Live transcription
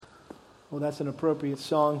Well, that's an appropriate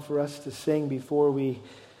song for us to sing before we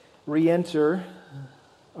re-enter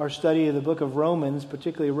our study of the book of Romans,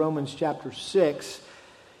 particularly Romans chapter 6.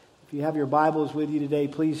 If you have your Bibles with you today,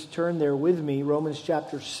 please turn there with me, Romans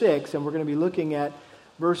chapter 6, and we're going to be looking at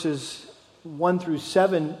verses 1 through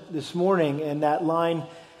 7 this morning, and that line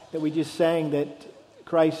that we just sang, that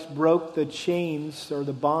Christ broke the chains or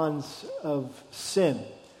the bonds of sin.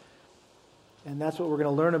 And that's what we're going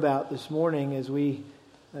to learn about this morning as we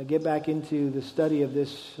get back into the study of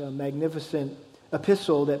this magnificent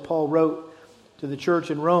epistle that Paul wrote to the church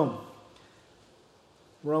in Rome.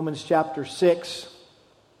 Romans chapter 6,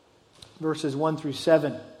 verses 1 through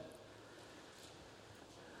 7.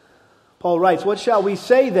 Paul writes, "What shall we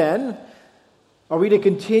say then? Are we to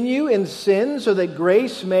continue in sin so that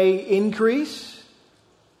grace may increase?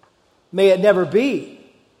 May it never be.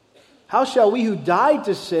 How shall we who died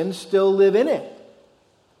to sin still live in it?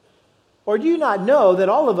 Or do you not know that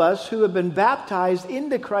all of us who have been baptized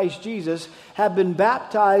into Christ Jesus have been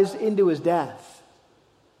baptized into his death?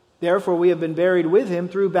 Therefore we have been buried with him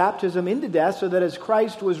through baptism into death, so that as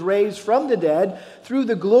Christ was raised from the dead through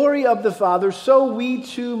the glory of the Father, so we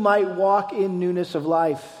too might walk in newness of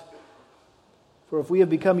life. For if we have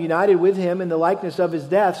become united with him in the likeness of his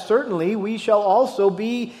death, certainly we shall also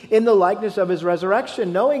be in the likeness of his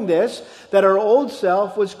resurrection, knowing this, that our old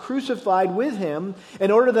self was crucified with him,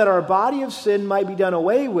 in order that our body of sin might be done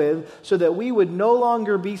away with, so that we would no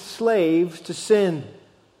longer be slaves to sin.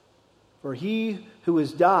 For he who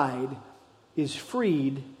has died is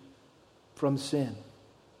freed from sin."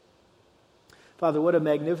 Father, what a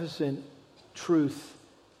magnificent truth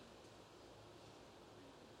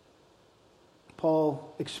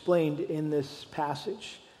Paul explained in this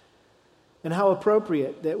passage. And how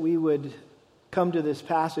appropriate that we would come to this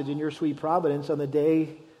passage in your sweet providence on the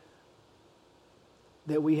day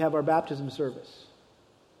that we have our baptism service.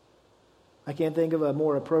 I can't think of a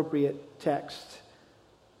more appropriate text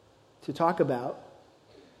to talk about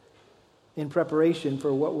in preparation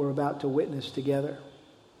for what we're about to witness together.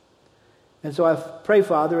 And so I pray,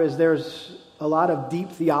 Father, as there's a lot of deep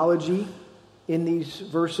theology in these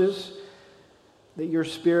verses, that your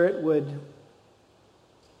Spirit would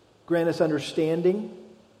grant us understanding,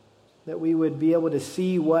 that we would be able to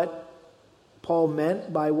see what Paul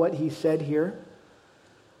meant by what he said here,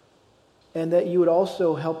 and that you would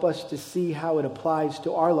also help us to see how it applies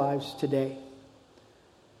to our lives today.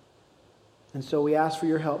 And so we ask for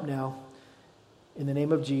your help now. In the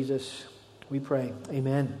name of Jesus, we pray.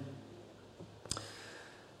 Amen.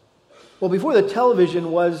 Well, before the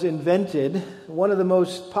television was invented, one of the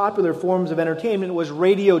most popular forms of entertainment was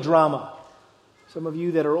radio drama. Some of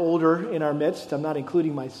you that are older in our midst, I'm not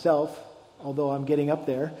including myself, although I'm getting up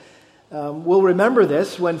there, will remember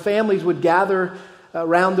this when families would gather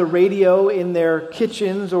around the radio in their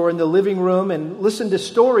kitchens or in the living room and listen to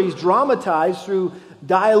stories dramatized through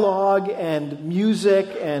dialogue and music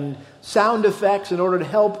and sound effects in order to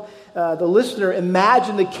help the listener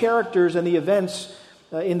imagine the characters and the events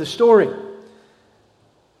in the story.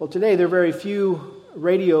 Well, today there are very few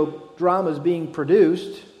radio dramas being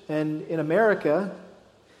produced, and in America,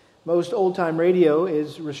 most old-time radio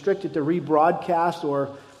is restricted to rebroadcast or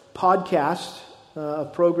podcast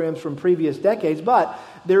of programs from previous decades. But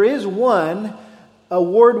there is one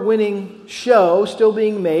award-winning show still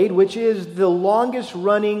being made, which is the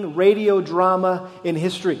longest-running radio drama in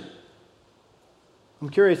history. I'm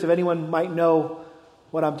curious if anyone might know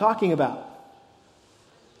what I'm talking about.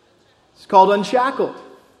 It's called Unshackled.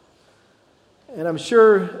 And I'm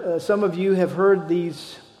sure some of you have heard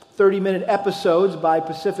these 30-minute episodes by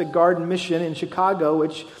Pacific Garden Mission in Chicago,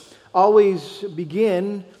 which always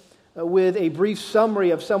begin with a brief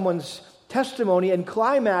summary of someone's testimony and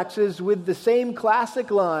climaxes with the same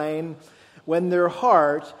classic line, "When their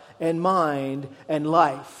heart and mind and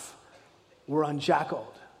life were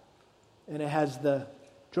unshackled." And it has the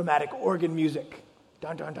dramatic organ music.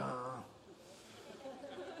 Dun, dun, dun.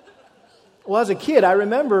 Well, as a kid, I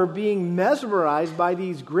remember being mesmerized by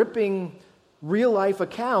these gripping real-life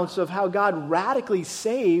accounts of how God radically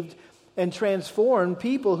saved and transformed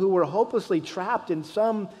people who were hopelessly trapped in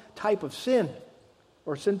some type of sin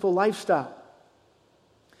or sinful lifestyle.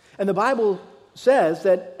 And the Bible says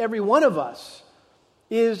that every one of us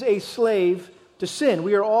is a slave to sin.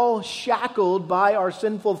 We are all shackled by our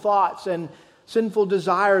sinful thoughts and sinful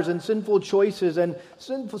desires and sinful choices and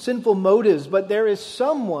sinful motives. But there is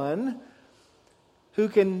someone who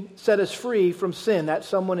can set us free from sin. That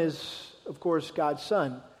someone is, of course, God's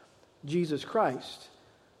Son, Jesus Christ.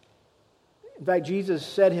 In fact, Jesus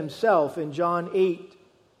said himself in John 8,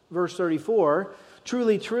 verse 34,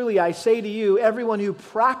 truly, truly, I say to you, everyone who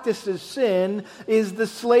practices sin is the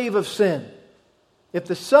slave of sin. If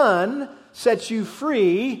the Son sets you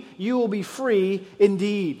free, you will be free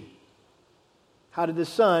indeed. How did the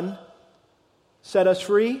Son set us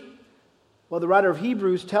free? Well, the writer of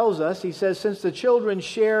Hebrews tells us, he says, since the children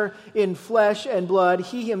share in flesh and blood,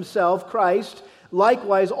 he himself, Christ,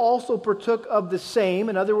 likewise also partook of the same.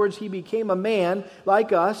 In other words, he became a man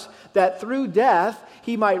like us, that through death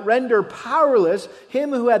he might render powerless him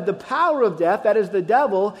who had the power of death, that is the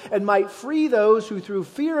devil, and might free those who through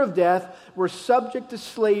fear of death were subject to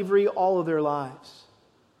slavery all of their lives.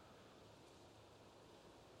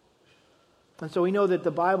 And so we know that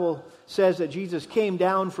the Bible says that Jesus came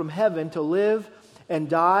down from heaven to live and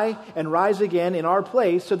die and rise again in our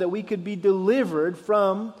place so that we could be delivered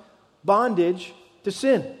from bondage to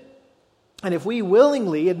sin. And if we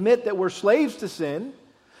willingly admit that we're slaves to sin,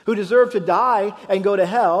 who deserve to die and go to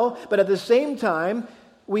hell, but at the same time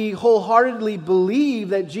we wholeheartedly believe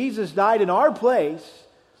that Jesus died in our place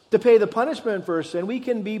to pay the punishment for our sin, we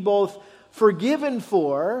can be both forgiven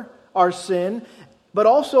for our sin but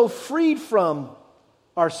also freed from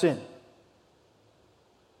our sin.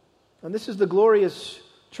 And this is the glorious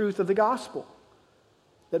truth of the gospel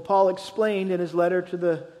that Paul explained in his letter to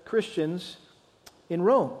the Christians in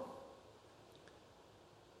Rome.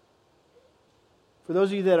 For those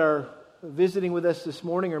of you that are visiting with us this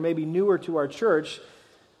morning or maybe newer to our church,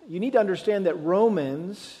 you need to understand that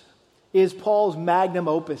Romans is Paul's magnum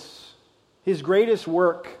opus, his greatest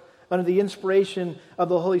work under the inspiration of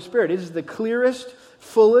the Holy Spirit. It is the clearest,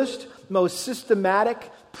 fullest, most systematic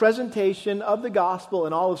presentation of the gospel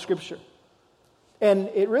in all of Scripture. And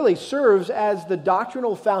it really serves as the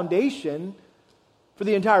doctrinal foundation for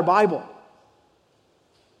the entire Bible.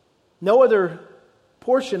 No other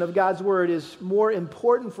portion of God's Word is more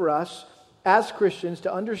important for us as Christians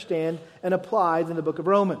to understand and apply than the book of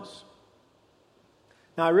Romans.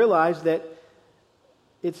 Now, I realize that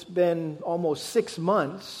it's been almost 6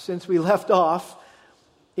 months since we left off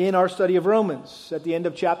in our study of Romans at the end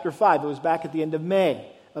of chapter 5. It was back at the end of May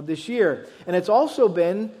of this year. And it's also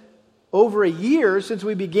been over a year since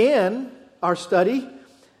we began our study,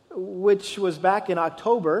 which was back in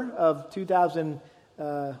October of 2000.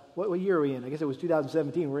 What year are we in? I guess it was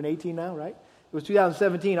 2017. We're in 18 now, right? It was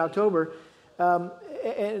 2017, October.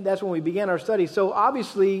 And that's when we began our study. So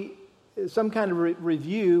obviously, some kind of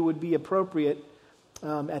review would be appropriate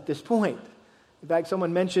at this point. In fact,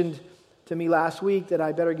 someone mentioned to me last week that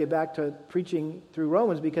I better get back to preaching through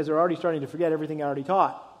Romans because they're already starting to forget everything I already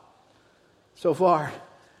taught so far.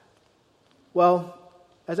 Well,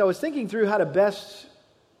 as I was thinking through how to best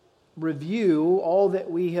review all that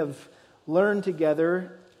we have learned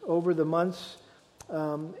together over the months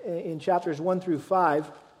in chapters 1 through 5,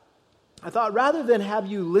 I thought rather than have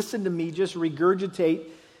you listen to me just regurgitate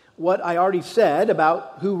what I already said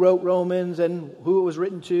about who wrote Romans and who it was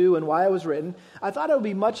written to and why it was written, I thought it would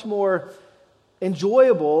be much more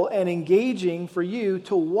enjoyable and engaging for you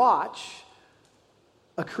to watch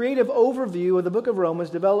a creative overview of the book of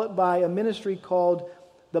Romans developed by a ministry called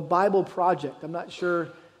the Bible Project. I'm not sure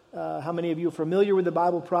how many of you are familiar with the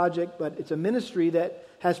Bible Project, but it's a ministry that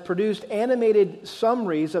has produced animated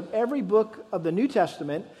summaries of every book of the New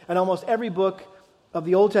Testament and almost every book of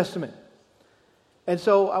the Old Testament. And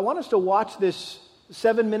so I want us to watch this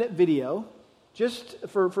 7-minute video just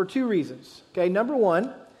for two reasons. Okay, number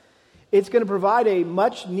one, it's going to provide a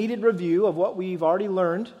much needed review of what we've already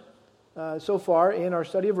learned so far in our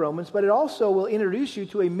study of Romans, but it also will introduce you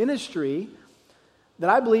to a ministry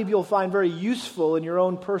that I believe you'll find very useful in your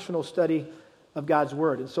own personal study of God's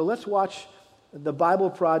Word. And so let's watch the Bible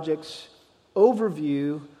Project's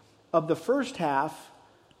overview of the first half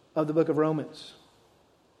of the book of Romans.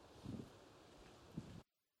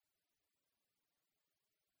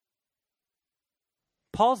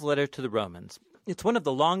 Paul's letter to the Romans. It's one of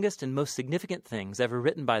the longest and most significant things ever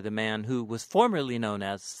written by the man who was formerly known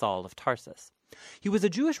as Saul of Tarsus. He was a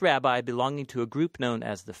Jewish rabbi belonging to a group known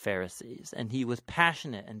as the Pharisees, and he was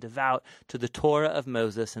passionate and devout to the Torah of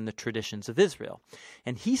Moses and the traditions of Israel.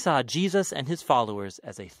 And he saw Jesus and his followers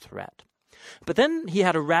as a threat. But then he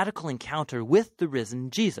had a radical encounter with the risen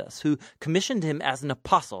Jesus, who commissioned him as an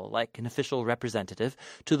apostle, like an official representative,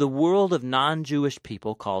 to the world of non-Jewish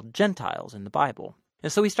people called Gentiles in the Bible.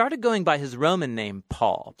 And so he started going by his Roman name,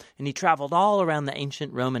 Paul, and he traveled all around the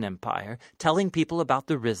ancient Roman Empire, telling people about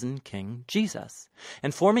the risen King Jesus,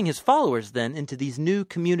 and forming his followers then into these new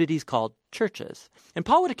communities called churches. And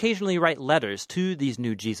Paul would occasionally write letters to these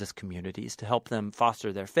new Jesus communities to help them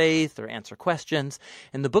foster their faith or answer questions,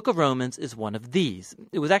 and the book of Romans is one of these.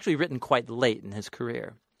 It was actually written quite late in his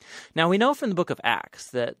career. Now, we know from the book of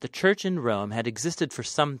Acts that the church in Rome had existed for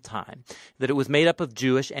some time, that it was made up of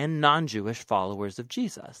Jewish and non-Jewish followers of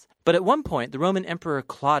Jesus. But at one point, the Roman Emperor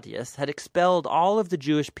Claudius had expelled all of the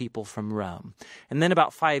Jewish people from Rome. And then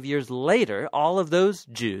about 5 years later, all of those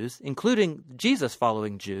Jews, including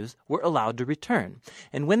Jesus-following Jews, were allowed to return.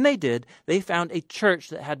 And when they did, they found a church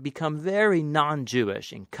that had become very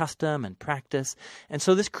non-Jewish in custom and practice. And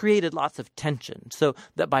so this created lots of tension, so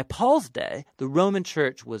that by Paul's day, the Roman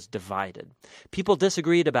church was divided. People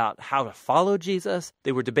disagreed about how to follow Jesus.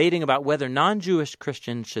 They were debating about whether non-Jewish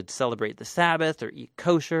Christians should celebrate the Sabbath or eat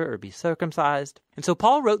kosher or be circumcised. And so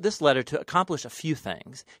Paul wrote this letter to accomplish a few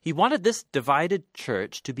things. He wanted this divided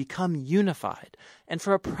church to become unified, and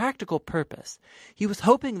for a practical purpose. He was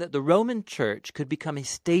hoping that the Roman church could become a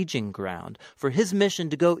staging ground for his mission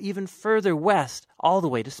to go even further west, all the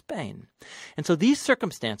way to Spain. And so these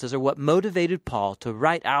circumstances are what motivated Paul to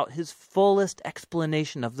write out his fullest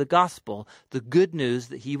explanation of the gospel, the good news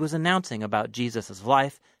that he was announcing about Jesus'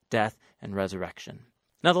 life, death, and resurrection.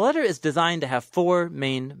 Now, the letter is designed to have 4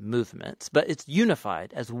 main movements, but it's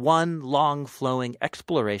unified as one long flowing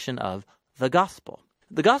exploration of the gospel.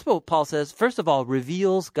 The gospel, Paul says, first of all,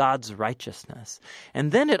 reveals God's righteousness,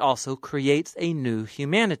 and then it also creates a new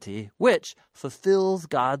humanity, which fulfills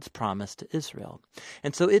God's promise to Israel.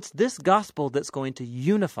 And so it's this gospel that's going to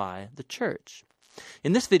unify the church.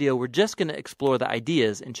 In this video, we're just going to explore the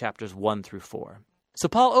ideas in chapters 1 through 4. So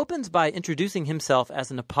Paul opens by introducing himself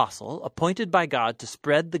as an apostle appointed by God to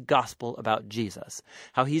spread the gospel about Jesus,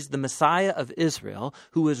 how he's the Messiah of Israel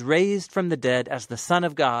who was raised from the dead as the Son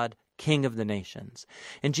of God, King of the nations.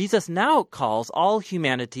 And Jesus now calls all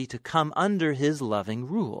humanity to come under his loving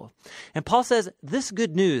rule. And Paul says this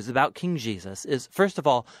good news about King Jesus is, first of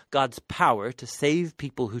all, God's power to save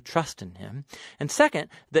people who trust in him, and second,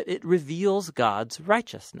 that it reveals God's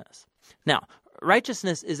righteousness. Now,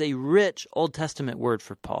 righteousness is a rich Old Testament word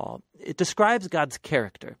for Paul. It describes God's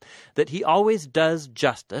character, that he always does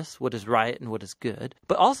justice, what is right and what is good,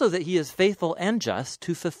 but also that he is faithful and just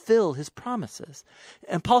to fulfill his promises.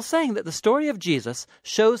 And Paul's saying that the story of Jesus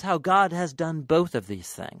shows how God has done both of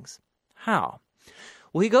these things. How?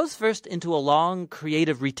 Well, he goes first into a long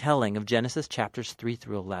creative retelling of Genesis chapters 3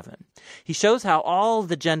 through 11. He shows how all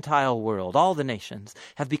the Gentile world, all the nations,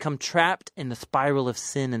 have become trapped in the spiral of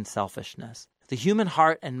sin and selfishness. The human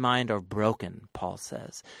heart and mind are broken, Paul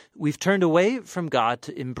says. We've turned away from God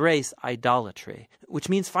to embrace idolatry, which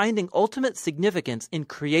means finding ultimate significance in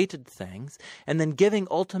created things and then giving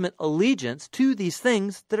ultimate allegiance to these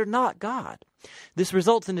things that are not God. This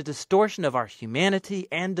results in a distortion of our humanity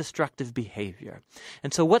and destructive behavior.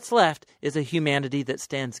 And so what's left is a humanity that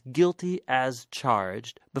stands guilty as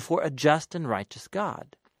charged before a just and righteous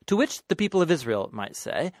God. To which the people of Israel might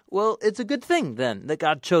say, well, it's a good thing then that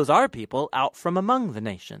God chose our people out from among the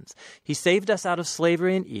nations. He saved us out of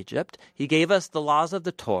slavery in Egypt. He gave us the laws of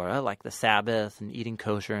the Torah, like the Sabbath and eating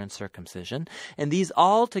kosher and circumcision. And these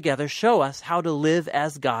all together show us how to live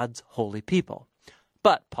as God's holy people.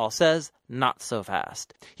 But, Paul says, not so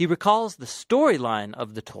fast. He recalls the storyline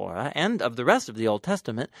of the Torah and of the rest of the Old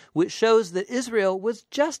Testament, which shows that Israel was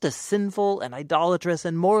just as sinful and idolatrous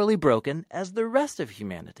and morally broken as the rest of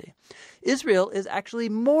humanity. Israel is actually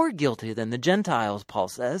more guilty than the Gentiles, Paul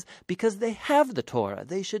says, because they have the Torah.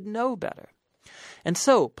 They should know better. And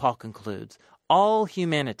so, Paul concludes, all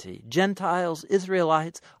humanity, Gentiles,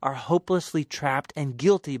 Israelites, are hopelessly trapped and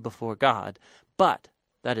guilty before God. But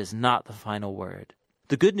that is not the final word.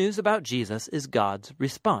 The good news about Jesus is God's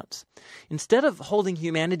response. Instead of holding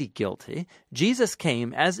humanity guilty, Jesus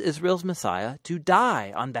came as Israel's Messiah to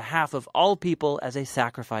die on behalf of all people as a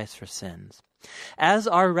sacrifice for sins. As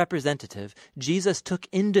our representative, Jesus took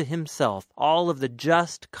into himself all of the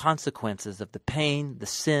just consequences of the pain, the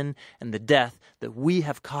sin, and the death that we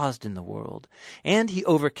have caused in the world. And he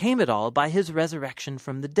overcame it all by his resurrection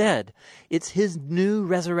from the dead. It's his new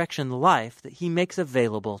resurrection life that he makes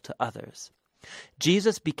available to others.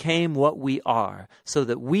 Jesus became what we are so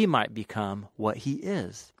that we might become what he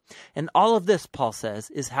is. And all of this, Paul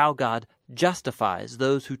says, is how God justifies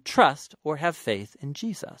those who trust or have faith in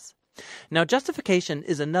Jesus. Now, justification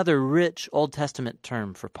is another rich Old Testament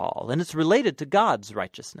term for Paul, and it's related to God's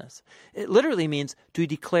righteousness. It literally means to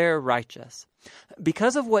declare righteous.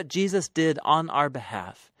 Because of what Jesus did on our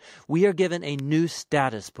behalf, we are given a new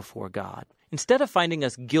status before God. Instead of finding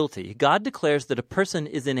us guilty, God declares that a person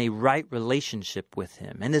is in a right relationship with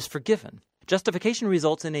him and is forgiven. Justification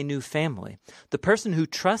results in a new family. The person who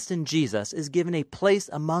trusts in Jesus is given a place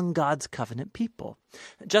among God's covenant people.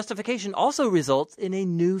 Justification also results in a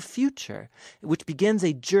new future, which begins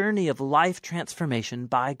a journey of life transformation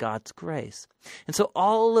by God's grace. And so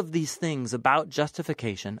all of these things about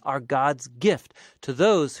justification are God's gift to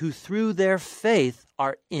those who through their faith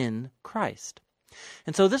are in Christ.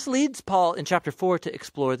 And so this leads Paul in chapter 4 to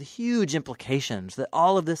explore the huge implications that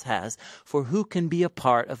all of this has for who can be a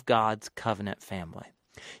part of God's covenant family.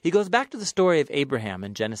 He goes back to the story of Abraham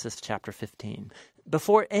in Genesis chapter 15.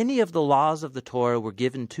 Before any of the laws of the Torah were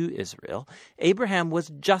given to Israel, Abraham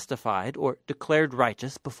was justified or declared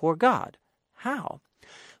righteous before God. How?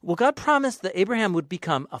 Well, God promised that Abraham would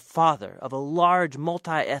become a father of a large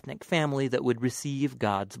multi-ethnic family that would receive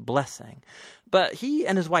God's blessing. But he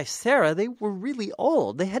and his wife Sarah, they were really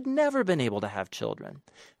old. They had never been able to have children.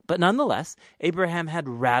 But nonetheless, Abraham had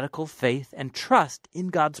radical faith and trust in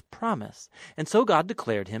God's promise. And so God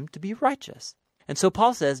declared him to be righteous. And so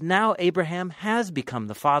Paul says, now Abraham has become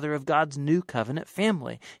the father of God's new covenant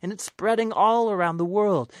family, and it's spreading all around the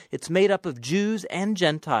world. It's made up of Jews and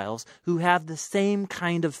Gentiles who have the same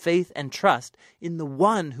kind of faith and trust in the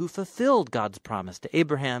one who fulfilled God's promise to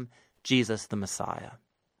Abraham, Jesus the Messiah.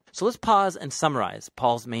 So let's pause and summarize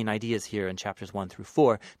Paul's main ideas here in chapters 1 through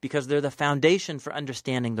 4, because they're the foundation for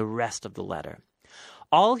understanding the rest of the letter.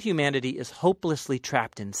 All humanity is hopelessly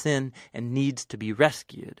trapped in sin and needs to be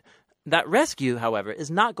rescued. That rescue, however, is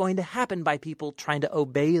not going to happen by people trying to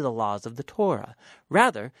obey the laws of the Torah.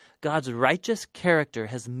 Rather, God's righteous character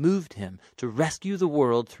has moved him to rescue the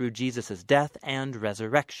world through Jesus' death and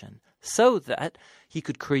resurrection, so that he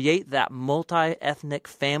could create that multi-ethnic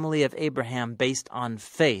family of Abraham based on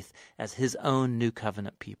faith as his own new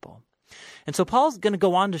covenant people. And so Paul's going to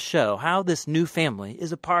go on to show how this new family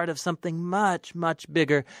is a part of something much, much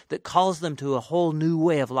bigger that calls them to a whole new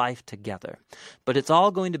way of life together. But it's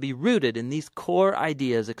all going to be rooted in these core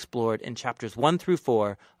ideas explored in chapters 1 through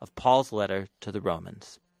 4 of Paul's letter to the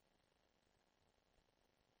Romans.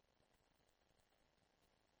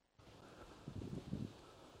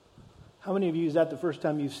 How many of you, is that the first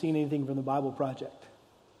time you've seen anything from the Bible Project?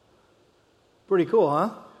 Pretty cool, huh?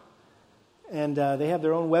 And they have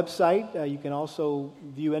their own website. You can also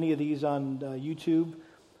view any of these on YouTube.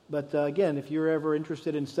 But again, if you're ever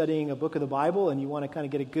interested in studying a book of the Bible and you want to kind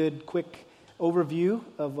of get a good, quick overview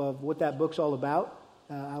of what that book's all about,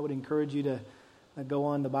 I would encourage you to go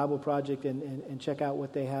on the Bible Project and check out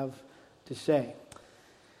what they have to say.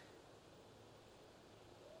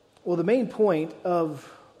 Well, the main point of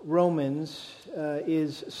Romans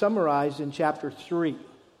is summarized in chapter 3.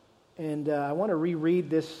 And I want to reread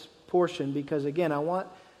this portion because, again, I want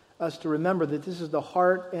us to remember that this is the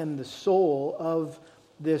heart and the soul of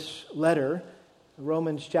this letter.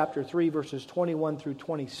 Romans chapter 3, verses 21 through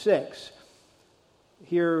 26.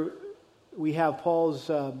 Here we have Paul's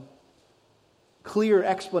clear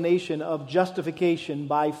explanation of justification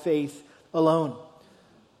by faith alone.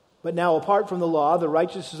 But now, apart from the law, the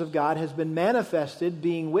righteousness of God has been manifested,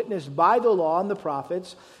 being witnessed by the law and the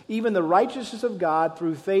prophets, even the righteousness of God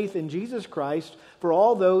through faith in Jesus Christ for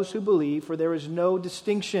all those who believe, for there is no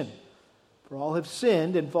distinction. For all have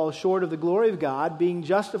sinned and fall short of the glory of God, being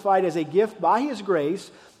justified as a gift by His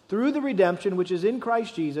grace through the redemption which is in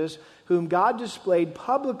Christ Jesus, whom God displayed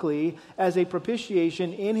publicly as a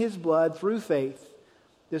propitiation in His blood through faith.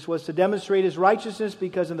 This was to demonstrate His righteousness,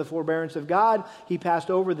 because in the forbearance of God He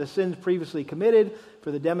passed over the sins previously committed,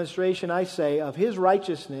 for the demonstration, I say, of His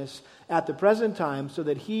righteousness at the present time, so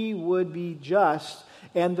that He would be just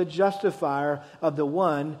and the justifier of the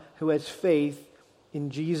one who has faith in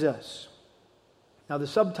Jesus. Now, the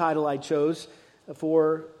subtitle I chose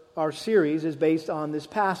for our series is based on this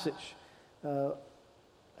passage.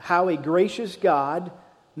 How a gracious God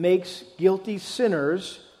makes guilty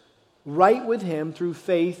sinners right with Him through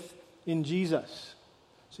faith in Jesus.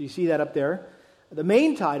 So you see that up there. The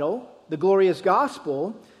main title, The Glorious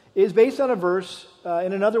Gospel, is based on a verse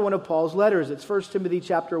in another one of Paul's letters. It's 1 Timothy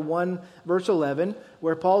chapter 1, verse 11,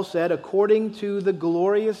 where Paul said, according to the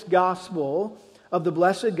glorious gospel of the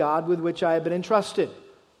blessed God with which I have been entrusted.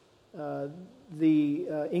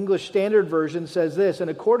 The English Standard Version says this, in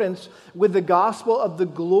accordance with the gospel of the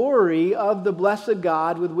glory of the blessed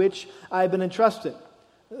God with which I have been entrusted.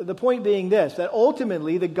 The point being this, that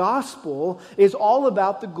ultimately the gospel is all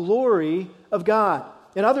about the glory of God.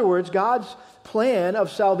 In other words, God's plan of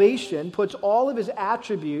salvation puts all of His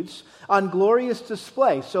attributes on glorious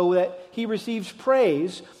display so that He receives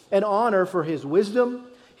praise and honor for His wisdom,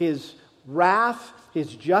 His wrath,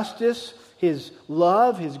 His justice, His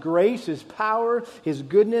love, His grace, His power, His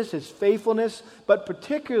goodness, His faithfulness, but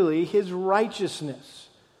particularly His righteousness.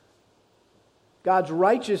 God's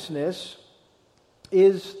righteousness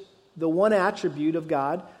is the one attribute of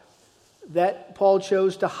God that Paul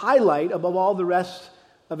chose to highlight above all the rest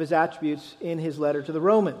of his attributes in his letter to the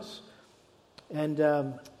Romans. And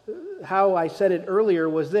how I said it earlier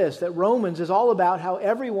was this, that Romans is all about how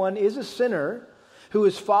everyone is a sinner who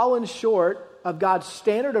has fallen short of God's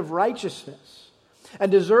standard of righteousness and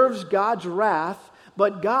deserves God's wrath,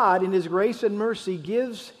 but God, in His grace and mercy,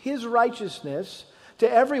 gives His righteousness to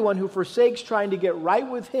everyone who forsakes trying to get right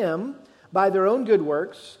with Him by their own good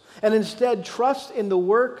works and instead trusts in the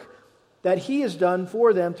work that He has done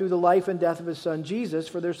for them through the life and death of His Son Jesus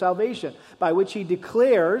for their salvation, by which He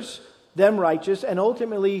declares them righteous and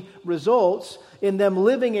ultimately results in them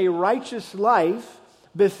living a righteous life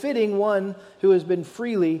befitting one who has been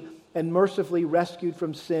freely and mercifully rescued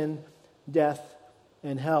from sin, death,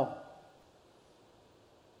 and hell.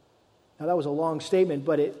 Now that was a long statement,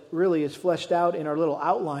 but it really is fleshed out in our little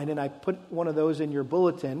outline, and I put one of those in your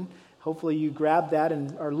bulletin. Hopefully you grabbed that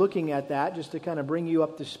and are looking at that just to kind of bring you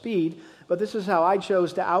up to speed. But this is how I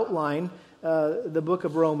chose to outline the book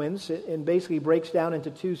of Romans. It basically breaks down into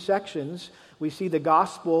two sections. We see the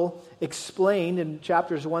gospel explained in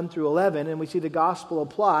chapters 1 through 11, and we see the gospel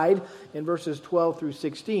applied in verses 12 through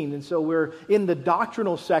 16. And so we're in the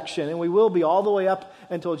doctrinal section, and we will be all the way up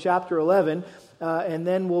until chapter 11, and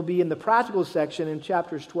then we'll be in the practical section in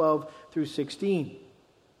chapters 12 through 16.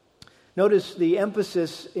 Notice the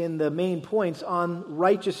emphasis in the main points on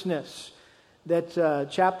righteousness, that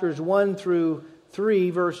chapters 1 through 3,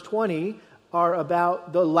 verse 20, are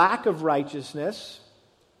about the lack of righteousness,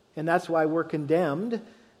 and that's why we're condemned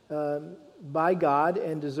by God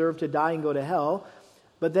and deserve to die and go to hell.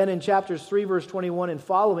 But then in chapters 3, verse 21 and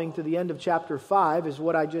following to the end of chapter 5 is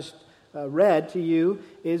what I just read to you,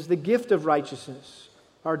 is the gift of righteousness,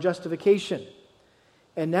 our justification.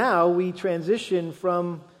 And now we transition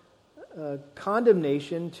from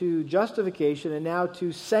condemnation to justification and now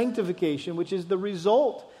to sanctification, which is the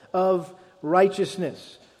result of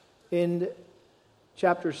righteousness in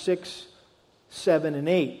chapter 6, 7, and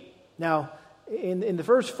 8. Now, in the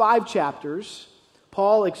first 5 chapters,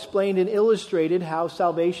 Paul explained and illustrated how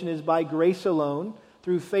salvation is by grace alone,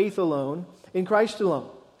 through faith alone, in Christ alone.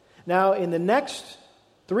 Now, in the next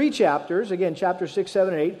 3 chapters, again, chapters 6,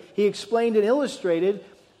 7, and 8, he explained and illustrated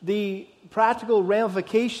the practical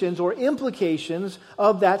ramifications or implications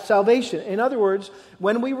of that salvation. In other words,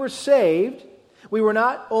 when we were saved, we were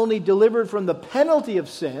not only delivered from the penalty of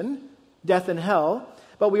sin, death and hell,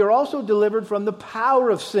 but we are also delivered from the power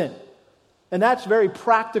of sin. And that's very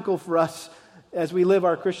practical for us as we live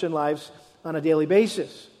our Christian lives on a daily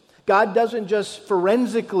basis. God doesn't just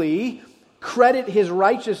forensically credit His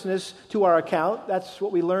righteousness to our account. That's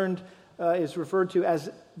what we learned is referred to as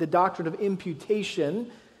the doctrine of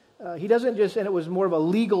imputation. He doesn't just, and it was more of a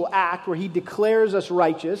legal act where He declares us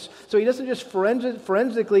righteous. So He doesn't just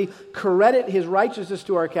forensically credit His righteousness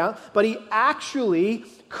to our account, but He actually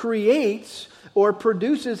creates or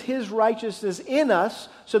produces His righteousness in us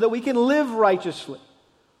so that we can live righteously.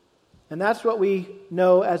 And that's what we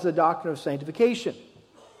know as the doctrine of sanctification.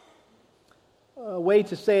 A way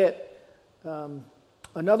to say it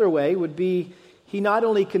another way would be, He not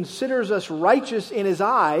only considers us righteous in His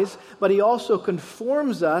eyes, but He also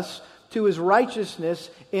conforms us to His righteousness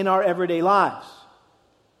in our everyday lives.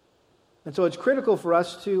 And so it's critical for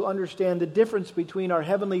us to understand the difference between our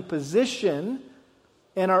heavenly position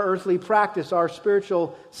and our earthly practice, our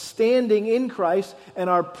spiritual standing in Christ and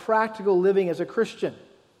our practical living as a Christian.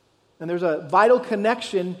 And there's a vital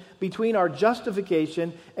connection between our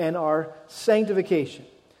justification and our sanctification.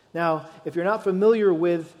 Now, if you're not familiar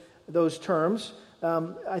with those terms,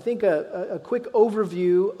 I think a quick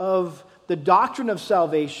overview of the doctrine of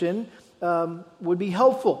salvation would be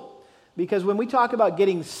helpful. Because when we talk about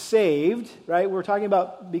getting saved, right, we're talking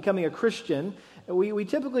about becoming a Christian. We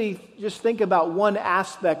typically just think about one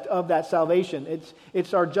aspect of that salvation.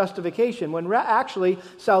 It's our justification. When actually,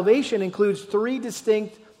 salvation includes 3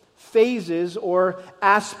 distinct phases or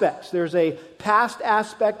aspects. There's a past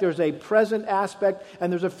aspect, there's a present aspect,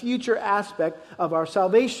 and there's a future aspect of our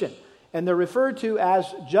salvation. And they're referred to as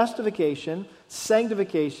justification,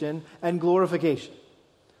 sanctification, and glorification.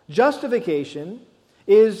 Justification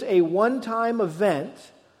is a one-time event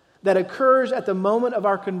that occurs at the moment of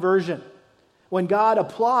our conversion, when God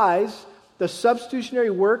applies the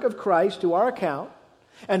substitutionary work of Christ to our account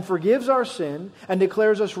and forgives our sin and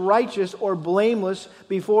declares us righteous or blameless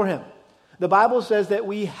before Him. The Bible says that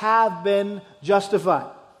we have been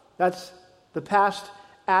justified. That's the past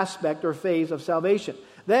aspect or phase of salvation.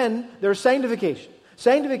 Then there's sanctification.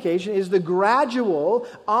 Sanctification is the gradual,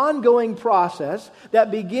 ongoing process that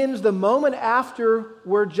begins the moment after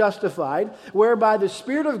we're justified, whereby the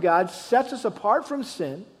Spirit of God sets us apart from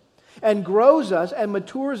sin and grows us and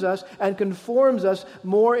matures us and conforms us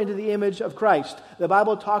more into the image of Christ. The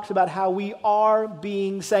Bible talks about how we are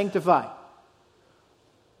being sanctified.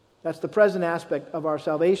 That's the present aspect of our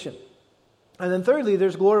salvation. And then thirdly,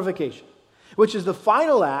 there's glorification, which is the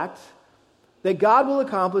final act that God will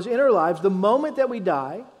accomplish in our lives the moment that we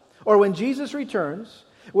die, or when Jesus returns,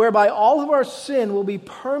 whereby all of our sin will be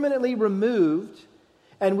permanently removed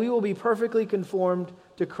and we will be perfectly conformed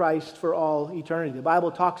to Christ for all eternity. The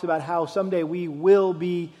Bible talks about how someday we will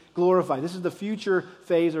be glorified. This is the future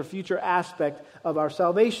phase or future aspect of our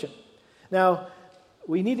salvation. Now,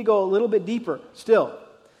 we need to go a little bit deeper still.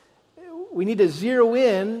 We need to zero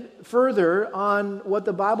in further on what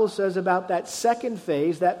the Bible says about that second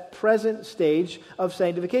phase, that present stage of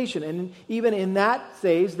sanctification. And even in that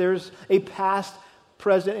phase, there's a past,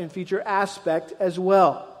 present, and future aspect as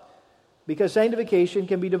well. Because sanctification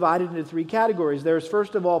can be divided into three categories. There's,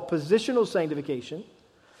 first of all, positional sanctification,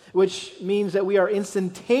 which means that we are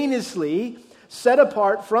instantaneously set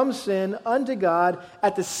apart from sin unto God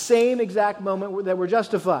at the same exact moment that we're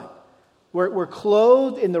justified. We're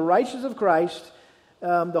clothed in the righteousness of Christ,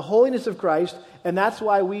 the holiness of Christ, and that's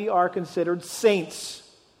why we are considered saints,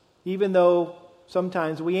 even though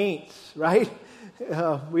sometimes we ain't, right?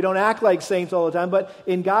 We don't act like saints all the time, but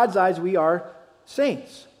in God's eyes we are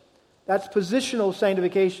saints. That's positional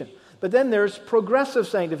sanctification. But then there's progressive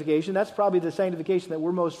sanctification. That's probably the sanctification that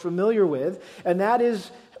we're most familiar with, and that is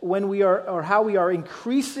when we are, or how we are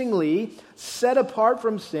increasingly set apart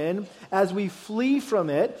from sin as we flee from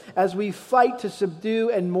it, as we fight to subdue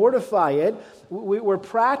and mortify it. We're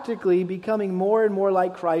practically becoming more and more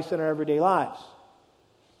like Christ in our everyday lives.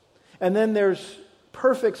 And then there's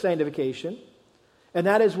perfect sanctification, and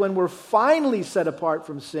that is when we're finally set apart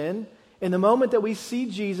from sin in the moment that we see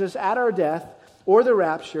Jesus at our death or the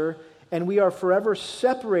rapture, and we are forever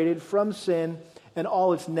separated from sin and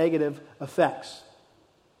all its negative effects.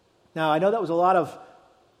 Now, I know that was a lot of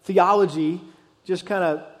theology just kind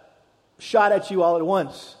of shot at you all at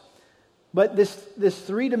once. But this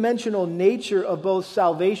three-dimensional nature of both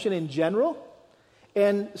salvation in general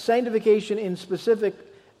and sanctification in specific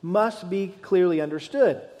must be clearly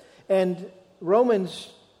understood. And Romans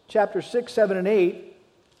chapter 6, 7, and 8,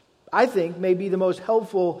 I think, may be the most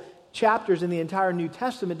helpful chapters in the entire New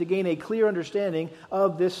Testament to gain a clear understanding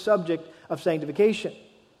of this subject of sanctification.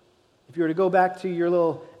 If you were to go back to your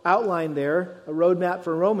little outline there, a roadmap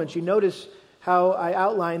for Romans, you notice how I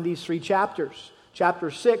outlined these three chapters.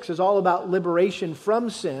 Chapter 6 is all about liberation from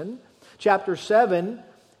sin. Chapter 7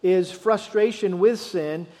 is frustration with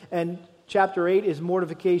sin. And chapter 8 is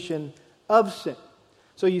mortification of sin.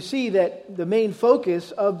 So you see that the main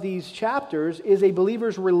focus of these chapters is a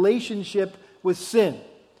believer's relationship with sin.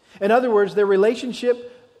 In other words, their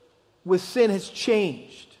relationship with sin has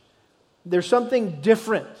changed. There's something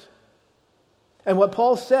different. And what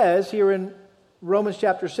Paul says here in Romans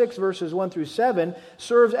chapter 6, verses 1 through 7,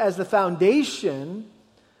 serves as the foundation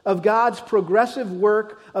of God's progressive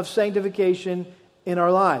work of sanctification in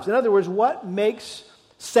our lives. In other words, what makes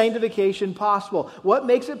sanctification possible? What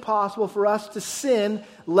makes it possible for us to sin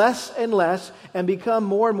less and less and become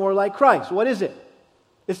more and more like Christ? What is it?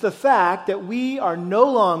 It's the fact that we are no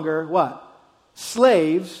longer, what?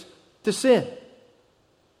 Slaves to sin.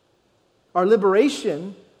 Our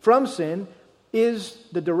liberation from sin is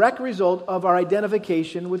the direct result of our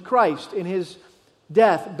identification with Christ in His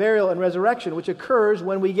death, burial, and resurrection, which occurs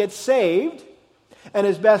when we get saved and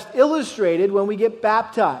is best illustrated when we get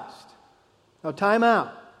baptized. Now, time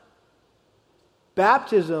out.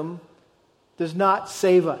 Baptism does not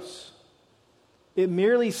save us. It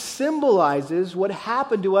merely symbolizes what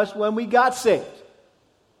happened to us when we got saved.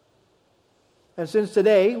 And since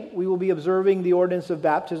today we will be observing the ordinance of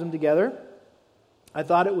baptism together, I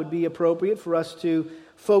thought it would be appropriate for us to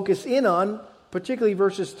focus in on, particularly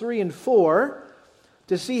verses 3 and 4,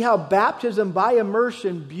 to see how baptism by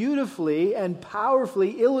immersion beautifully and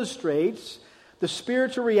powerfully illustrates the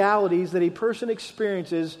spiritual realities that a person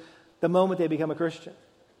experiences the moment they become a Christian.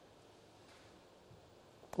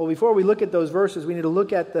 Well, before we look at those verses, we need to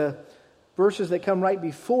look at the verses that come right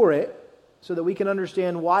before it so that we can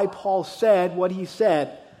understand why Paul said what he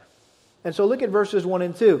said. And so look at verses 1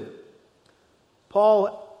 and 2.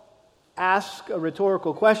 Paul asks a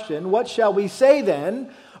rhetorical question. What shall we say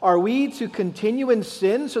then? Are we to continue in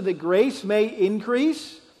sin so that grace may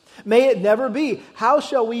increase? May it never be. How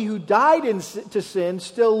shall we who died to sin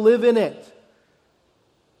still live in it?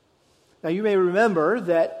 Now you may remember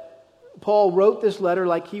that Paul wrote this letter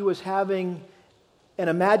like he was having an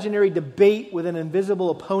imaginary debate with an invisible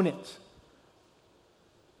opponent.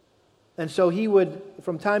 And so he would,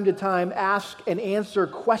 from time to time, ask and answer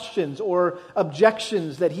questions or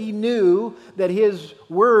objections that he knew that his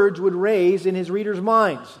words would raise in his readers'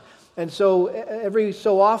 minds. And so every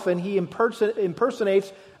so often he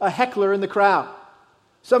impersonates a heckler in the crowd.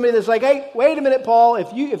 Somebody that's like, hey, wait a minute, Paul,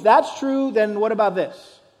 if that's true, then what about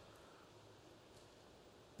this?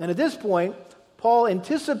 And at this point, Paul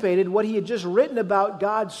anticipated what he had just written about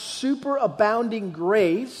God's superabounding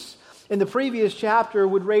grace in the previous chapter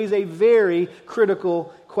would raise a very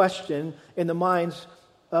critical question in the minds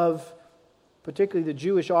of particularly the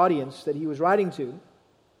Jewish audience that he was writing to.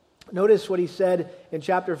 Notice what he said in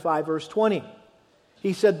chapter 5, verse 20.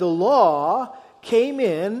 He said, the law came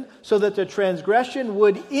in so that the transgression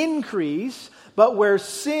would increase, but where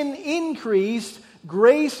sin increased,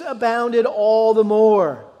 grace abounded all the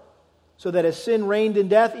more. So that as sin reigned in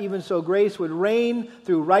death, even so grace would reign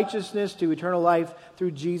through righteousness to eternal life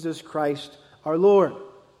through Jesus Christ our Lord.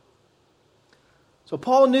 So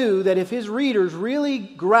Paul knew that if his readers really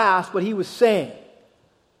grasped what he was saying,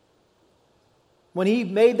 when he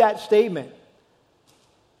made that statement,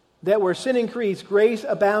 that where sin increased, grace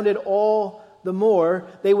abounded all the more,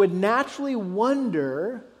 they would naturally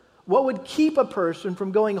wonder what would keep a person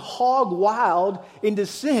from going hog wild into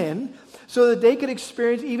sin so that they could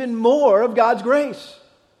experience even more of God's grace.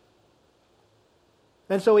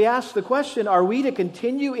 And so he asks the question, are we to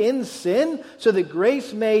continue in sin so that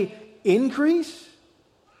grace may increase?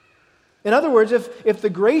 In other words, if the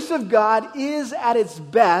grace of God is at its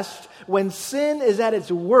best when sin is at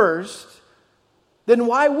its worst, then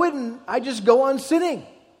why wouldn't I just go on sinning?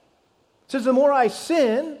 Since the more I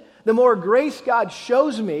sin, the more grace God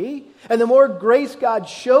shows me, and the more grace God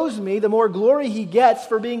shows me, the more glory He gets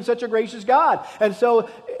for being such a gracious God. And so,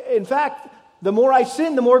 in fact, the more I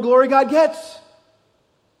sin, the more glory God gets.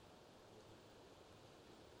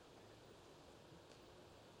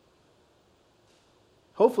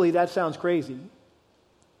 Hopefully that sounds crazy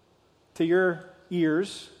to your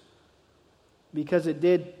ears, because it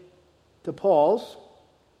did to Paul's.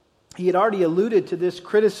 He had already alluded to this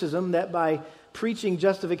criticism that by preaching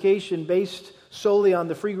justification based solely on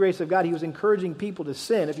the free grace of God, he was encouraging people to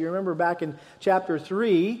sin. If you remember back in chapter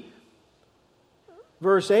 3,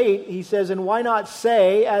 verse 8, he says, and why not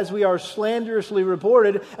say, as we are slanderously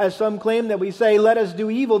reported, as some claim that we say, let us do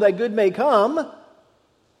evil that good may come.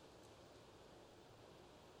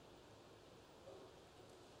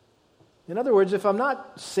 In other words, if I'm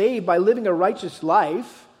not saved by living a righteous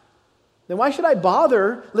life, then why should I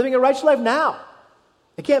bother living a righteous life now?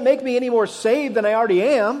 It can't make me any more saved than I already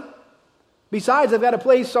am. Besides, I've got a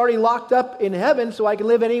place already locked up in heaven so I can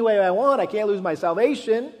live any way I want. I can't lose my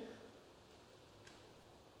salvation.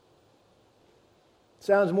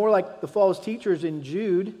 Sounds more like the false teachers in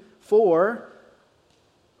Jude 4,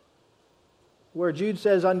 where Jude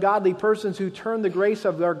says, ungodly persons who turn the grace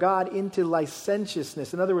of their God into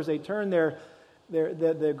licentiousness. In other words, they turn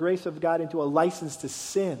the grace of God into a license to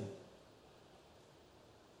sin.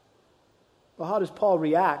 Well, how does Paul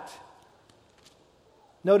react?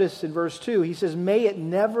 Notice in verse 2, he says, may it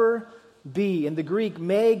never be. In the Greek,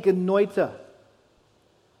 me genoita.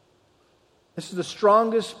 This is the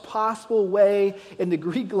strongest possible way in the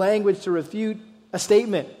Greek language to refute a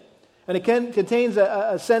statement. And it contains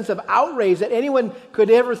a sense of outrage that anyone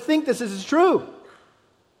could ever think this is true.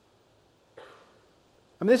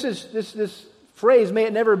 I mean, this phrase, may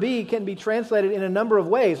it never be, can be translated in a number of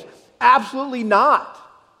ways. Absolutely not.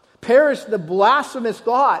 Perish the blasphemous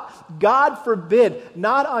thought. God forbid.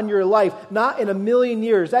 Not on your life. Not in a million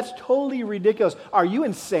years. That's totally ridiculous. Are you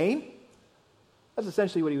insane? That's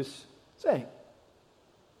essentially what he was saying.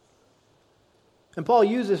 And Paul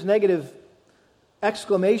used this negative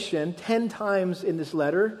exclamation 10 times in this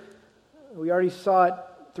letter. We already saw it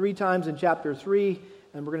 3 times in chapter 3,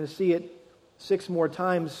 and we're going to see it 6 more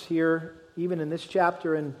times here, even in this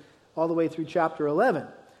chapter and all the way through chapter 11.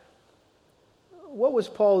 What was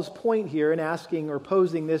Paul's point here in asking or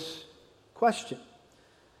posing this question?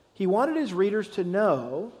 He wanted his readers to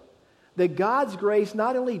know that God's grace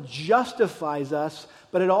not only justifies us,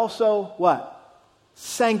 but it also, what?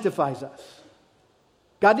 Sanctifies us.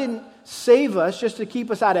 God didn't save us just to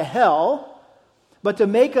keep us out of hell, but to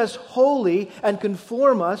make us holy and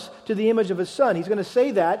conform us to the image of His Son. He's going to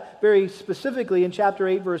say that very specifically in chapter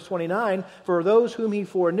 8, verse 29. For those whom He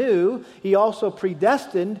foreknew, He also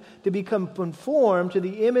predestined to become conformed to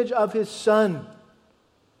the image of His Son.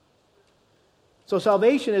 So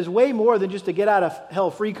salvation is way more than just a get out of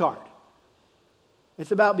hell free card.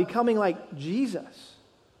 It's about becoming like Jesus.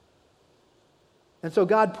 And so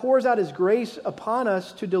God pours out His grace upon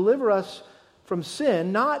us to deliver us from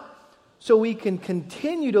sin, not so we can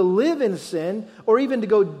continue to live in sin or even to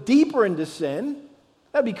go deeper into sin.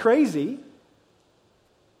 That'd be crazy.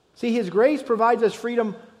 See, His grace provides us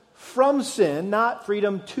freedom from sin, not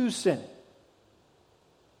freedom to sin.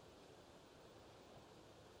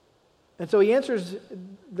 And so He answers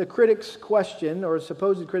the critic's question, or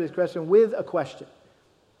supposed critic's question, with a question.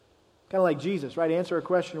 Kind of like Jesus, right? Answer a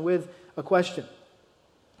question with a question.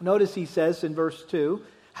 Notice He says in verse 2,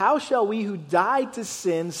 how shall we who died to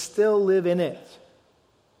sin still live in it?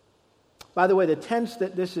 By the way, the tense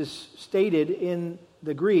that this is stated in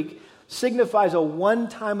the Greek signifies a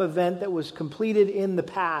one-time event that was completed in the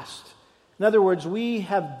past. In other words, we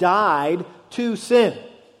have died to sin.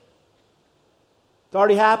 It's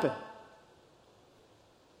already happened.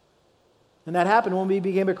 And that happened when we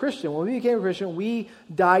became a Christian. When we became a Christian, we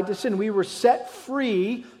died to sin. We were set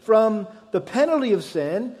free from the penalty of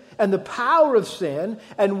sin and the power of sin.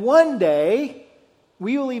 And one day,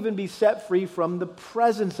 we will even be set free from the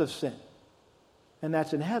presence of sin. And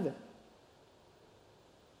that's in heaven.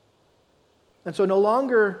 And so no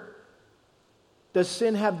longer does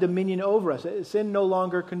sin have dominion over us. Sin no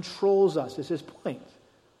longer controls us, is his point.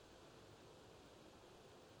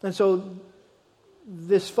 And so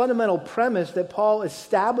this fundamental premise that Paul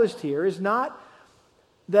established here is not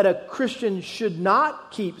that a Christian should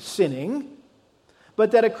not keep sinning,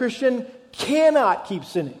 but that a Christian cannot keep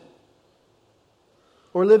sinning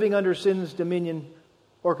or living under sin's dominion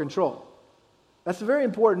or control. That's a very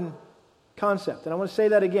important concept, and I want to say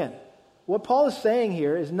that again. What Paul is saying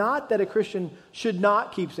here is not that a Christian should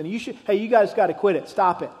not keep sinning. You guys got to quit it.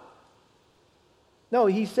 Stop it. No,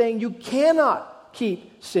 he's saying you cannot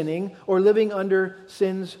keep sinning or living under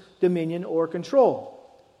sin's dominion or control.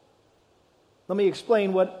 Let me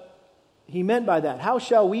explain what he meant by that. How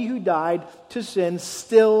shall we who died to sin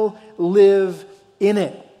still live in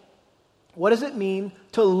it? What does it mean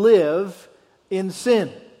to live in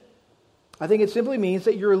sin? I think it simply means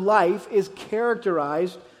that your life is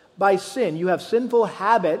characterized by sin. You have sinful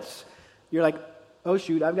habits. You're like, oh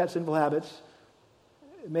shoot, I've got sinful habits.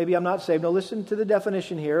 Maybe I'm not saved. No, listen to the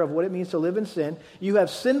definition here of what it means to live in sin. You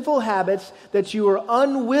have sinful habits that you are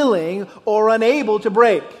unwilling or unable to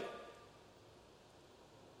break.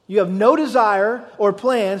 You have no desire or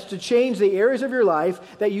plans to change the areas of your life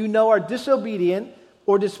that you know are disobedient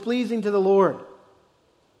or displeasing to the Lord.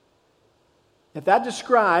 If that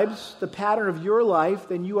describes the pattern of your life,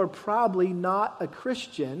 then you are probably not a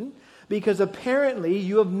Christian, because apparently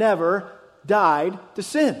you have never died to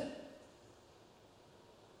sin.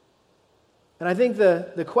 And I think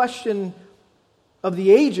the question of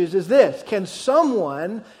the ages is this: can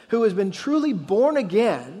someone who has been truly born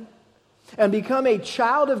again and become a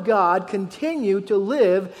child of God continue to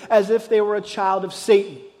live as if they were a child of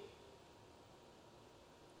Satan?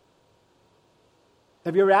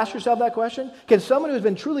 Have you ever asked yourself that question? Can someone who has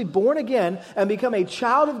been truly born again and become a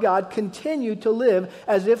child of God continue to live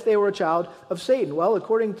as if they were a child of Satan? Well,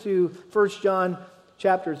 according to 1 John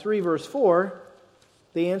chapter 3, verse 4,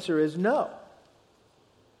 the answer is no.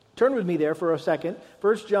 Turn with me there for a second.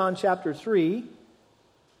 1 John chapter 3,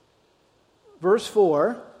 verse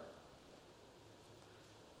 4.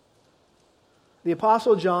 The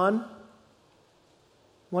Apostle John,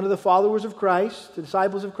 one of the followers of Christ, the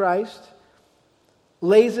disciples of Christ,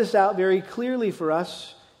 lays this out very clearly for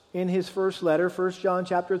us in his first letter, 1 John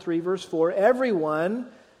chapter 3, verse 4. Everyone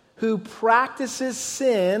who practices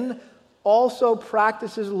sin also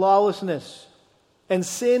practices lawlessness, and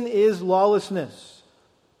sin is lawlessness.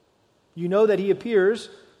 You know that he appeared,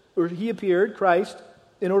 Christ,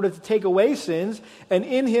 in order to take away sins, and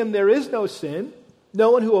in him there is no sin.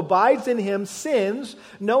 No one who abides in him sins.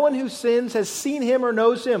 No one who sins has seen him or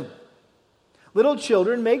knows him. Little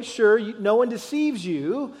children, make sure no one deceives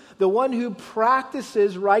you. The one who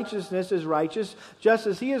practices righteousness is righteous, just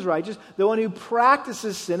as he is righteous. The one who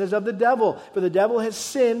practices sin is of the devil, for the devil has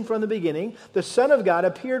sinned from the beginning. The Son of God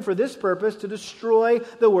appeared for this purpose, to destroy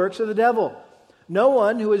the works of the devil. No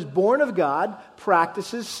one who is born of God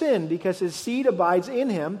practices sin, because his seed abides in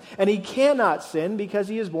him, and he cannot sin because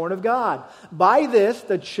he is born of God. By this,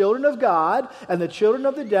 the children of God and the children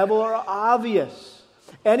of the devil are obvious.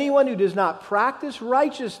 Anyone who does not practice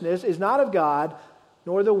righteousness is not of God,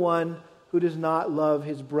 nor the one who does not love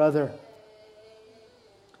his brother.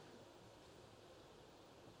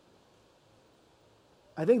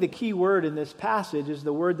 I think the key word in this passage is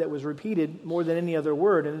the word that was repeated more than any other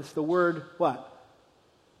word, and it's the word, what?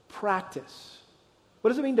 Practice. What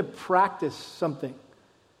does it mean to practice something?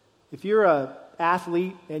 If you're an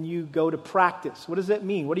athlete and you go to practice, what does that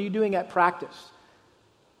mean? What are you doing at practice?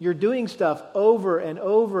 You're doing stuff over and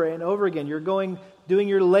over and over again. You're doing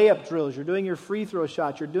your layup drills. You're doing your free throw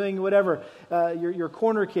shots. You're doing whatever, your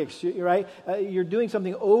corner kicks, right? You're doing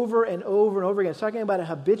something over and over and over again. It's talking about a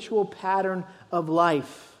habitual pattern of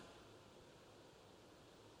life.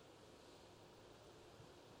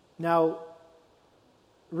 Now,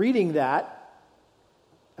 reading that,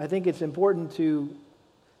 I think it's important to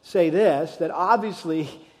say this, that obviously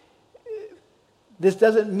this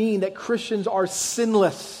doesn't mean that Christians are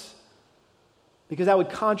sinless, because that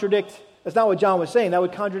would contradict, that's not what John was saying, that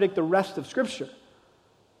would contradict the rest of Scripture.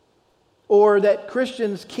 Or that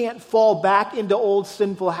Christians can't fall back into old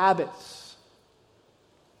sinful habits.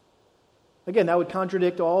 Again, that would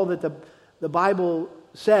contradict all that the Bible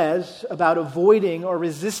says about avoiding or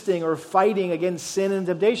resisting or fighting against sin and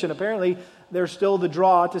temptation. Apparently, there's still the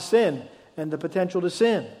draw to sin and the potential to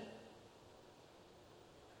sin.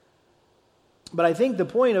 But I think the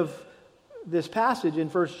point of this passage in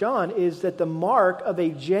 1 John is that the mark of a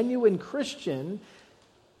genuine Christian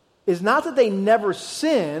is not that they never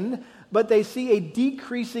sin, but they see a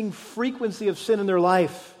decreasing frequency of sin in their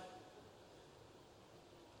life.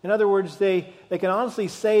 In other words, they can honestly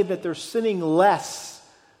say that they're sinning less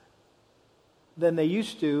than they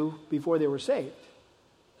used to before they were saved.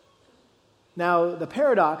 Now, the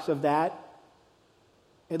paradox of that,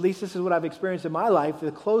 at least this is what I've experienced in my life,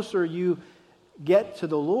 the closer you get to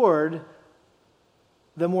the Lord,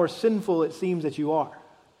 the more sinful it seems that you are.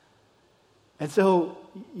 And so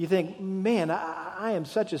you think, man, I am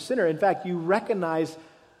such a sinner. In fact, you recognize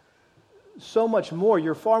so much more.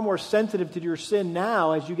 You're far more sensitive to your sin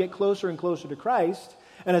now as you get closer and closer to Christ.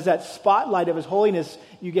 And as that spotlight of His holiness,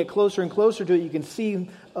 you get closer and closer to it, you can see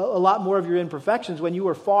a lot more of your imperfections. When you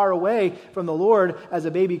were far away from the Lord as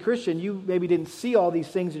a baby Christian, you maybe didn't see all these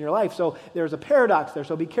things in your life. So there's a paradox there.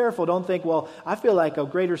 So be careful. Don't think, well, I feel like a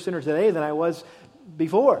greater sinner today than I was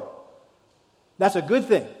before. That's a good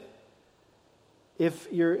thing. If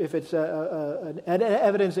it's an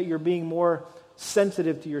evidence that you're being more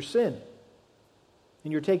sensitive to your sin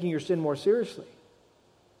and you're taking your sin more seriously.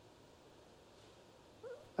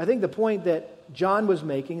 I think the point that John was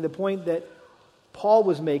making, the point that Paul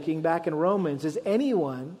was making back in Romans, is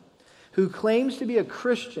anyone who claims to be a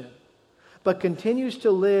Christian but continues to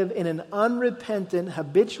live in an unrepentant,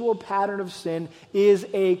 habitual pattern of sin is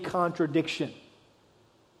a contradiction.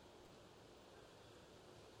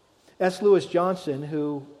 S. Lewis Johnson,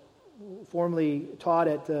 who formerly taught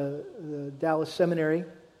at the Dallas Seminary,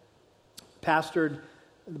 pastored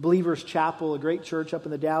the Believers Chapel, a great church up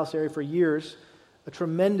in the Dallas area for years, a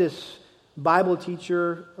tremendous Bible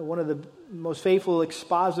teacher, one of the most faithful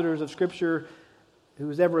expositors of Scripture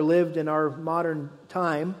who's ever lived in our modern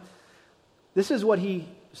time. This is what he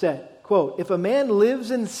said, quote, "If a man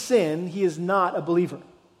lives in sin, he is not a believer."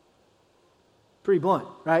 Pretty blunt,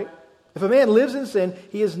 right? If a man lives in sin,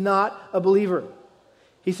 he is not a believer.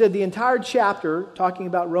 He said the entire chapter, talking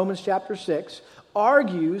about Romans chapter 6,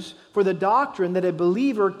 argues for the doctrine that a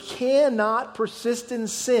believer cannot persist in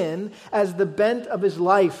sin as the bent of his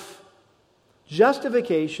life.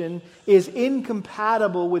 Justification is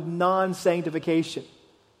incompatible with non-sanctification.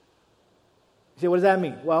 You say, what does that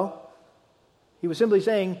mean? Well, he was simply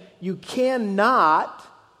saying you cannot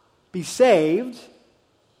be saved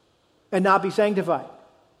and not be sanctified.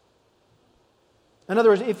 In other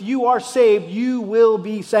words, if you are saved, you will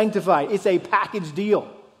be sanctified. It's a package deal.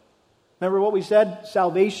 Remember what we said?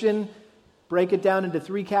 Salvation, break it down into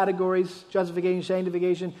three categories: justification,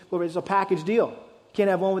 sanctification. Well, it's a package deal. You can't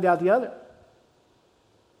have one without the other.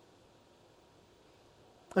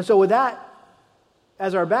 And so with that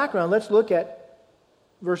as our background, let's look at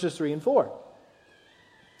verses 3 and 4.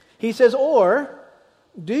 He says, "Or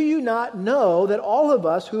do you not know that all of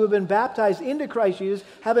us who have been baptized into Christ Jesus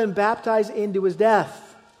have been baptized into His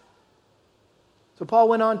death?" So Paul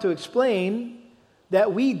went on to explain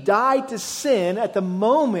that we died to sin at the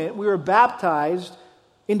moment we were baptized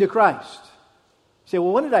into Christ. You say,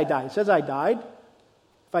 well, when did I die? It says I died.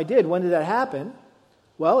 If I did, when did that happen?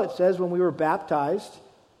 Well, it says when we were baptized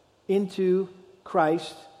into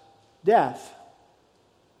Christ's death.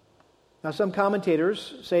 Now, some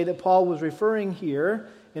commentators say that Paul was referring here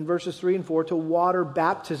in verses 3 and 4 to water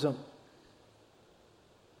baptism.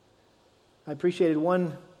 I appreciated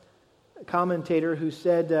one commentator who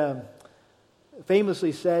said,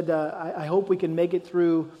 famously said, I hope we can make it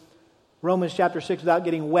through Romans chapter 6 without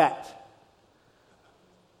getting wet.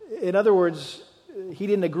 In other words, he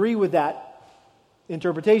didn't agree with that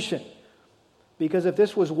interpretation. Because if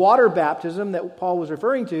this was water baptism that Paul was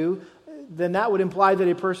referring to, then that would imply that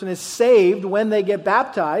a person is saved when they get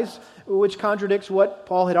baptized, which contradicts what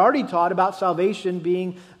Paul had already taught about salvation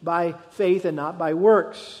being by faith and not by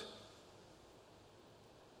works.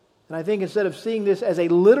 And I think instead of seeing this as a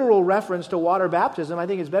literal reference to water baptism, I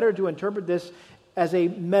think it's better to interpret this as a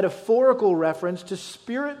metaphorical reference to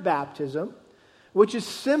Spirit baptism, which is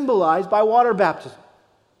symbolized by water baptism.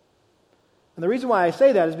 And the reason why I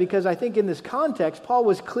say that is because I think in this context, Paul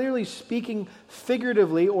was clearly speaking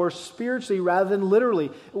figuratively or spiritually rather than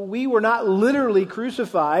literally. We were not literally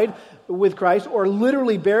crucified with Christ or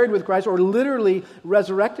literally buried with Christ or literally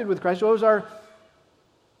resurrected with Christ. Those are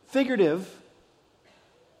figurative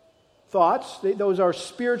thoughts. Those are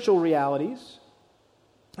spiritual realities.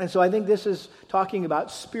 And so I think this is talking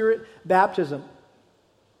about Spirit baptism.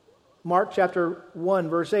 Mark chapter 1,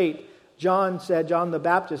 verse 8. John said, John the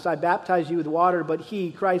Baptist, I baptize you with water, but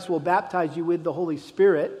he, Christ, will baptize you with the Holy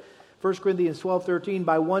Spirit. 1 Corinthians 12:13,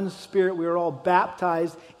 by one Spirit we are all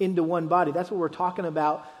baptized into one body. That's what we're talking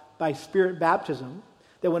about by Spirit baptism.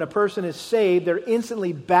 That when a person is saved, they're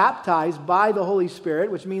instantly baptized by the Holy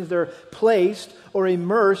Spirit, which means they're placed or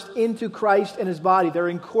immersed into Christ and His body. They're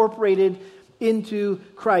incorporated into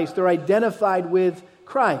Christ. They're identified with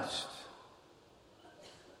Christ.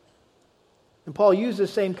 And Paul used the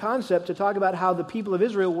same concept to talk about how the people of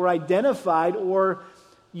Israel were identified or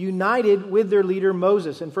united with their leader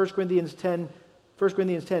Moses. In 1 Corinthians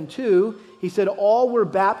 10:2, he said, all were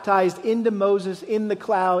baptized into Moses in the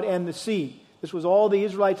cloud and the sea. This was all the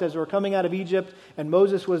Israelites as they were coming out of Egypt, and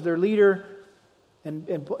Moses was their leader.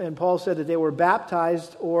 And Paul said that they were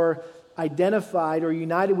baptized or identified or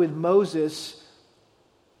united with Moses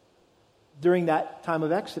during that time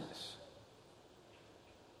of Exodus.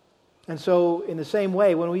 And so, in the same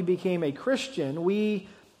way, when we became a Christian, we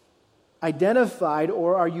identified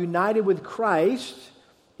or are united with Christ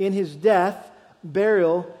in His death,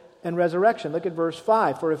 burial, and resurrection. Look at verse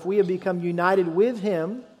 5. For if we have become united with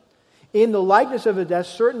Him in the likeness of His death,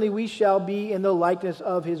 certainly we shall be in the likeness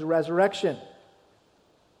of His resurrection.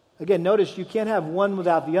 Again, notice you can't have one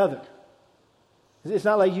without the other. It's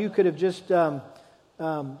not like you could have just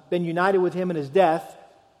been united with Him in His death,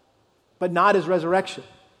 but not His resurrection.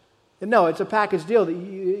 No, it's a package deal that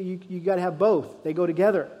you got to have both. They go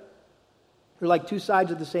together. They're like two sides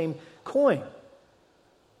of the same coin.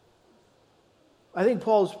 I think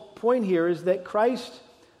Paul's point here is that Christ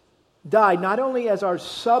died not only as our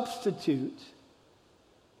substitute,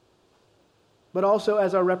 but also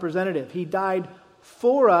as our representative. He died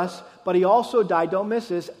for us, but He also died, don't miss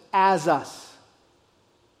this, as us.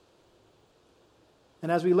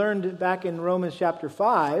 And as we learned back in Romans chapter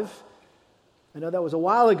 5, I know that was a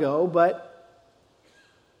while ago, but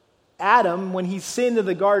Adam, when he sinned in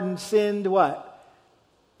the garden, sinned what?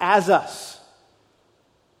 As us.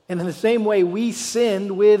 And in the same way we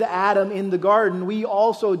sinned with Adam in the garden, we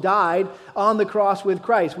also died on the cross with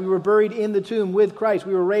Christ. We were buried in the tomb with Christ.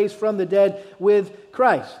 We were raised from the dead with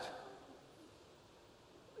Christ.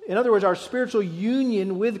 In other words, our spiritual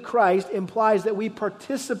union with Christ implies that we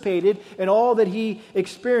participated in all that He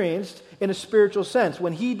experienced in a spiritual sense.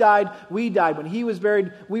 When He died, we died. When He was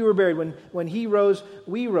buried, we were buried. When He rose,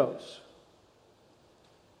 we rose.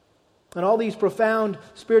 And all these profound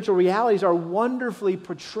spiritual realities are wonderfully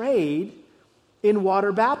portrayed in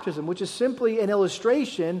water baptism, which is simply an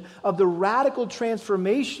illustration of the radical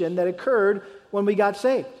transformation that occurred when we got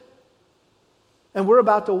saved. And we're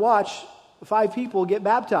about to watch 5 people get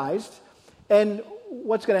baptized, and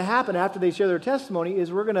what's going to happen after they share their testimony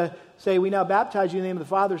is we're going to say, we now baptize you in the name of the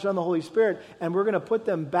Father, Son, and the Holy Spirit, and we're going to put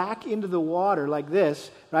them back into the water like this,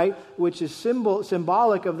 right? Which is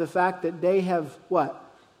symbolic of the fact that they have, what?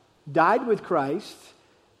 Died with Christ,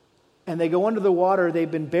 and they go under the water, they've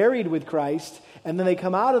been buried with Christ, and then they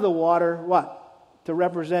come out of the water, what? To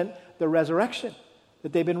represent the resurrection,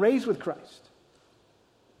 that they've been raised with Christ.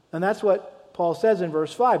 And that's what Paul says in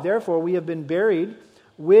verse 5, therefore we have been buried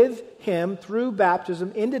with Him through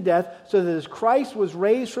baptism into death, so that as Christ was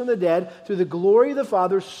raised from the dead through the glory of the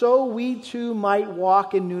Father, so we too might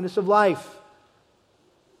walk in newness of life.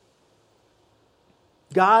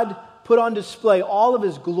 God put on display all of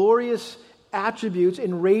His glorious attributes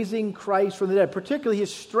in raising Christ from the dead, particularly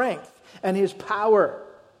His strength and His power.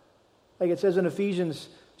 Like it says in Ephesians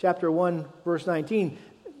chapter 1, verse 19,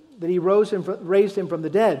 that He raised him from the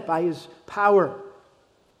dead by His power.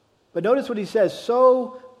 But notice what he says,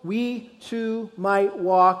 so we too might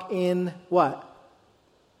walk in what?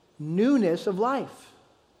 Newness of life.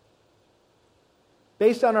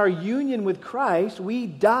 Based on our union with Christ, we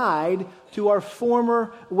died to our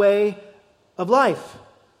former way of life.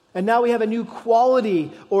 And now we have a new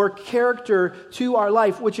quality or character to our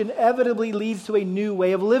life, which inevitably leads to a new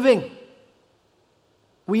way of living.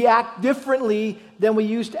 We act differently than we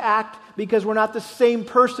used to act because we're not the same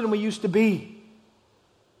person we used to be.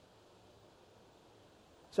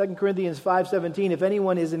 2 Corinthians 5:17, if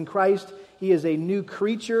anyone is in Christ, he is a new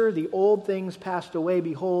creature. The old things passed away.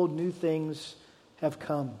 Behold, new things have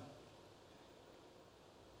come.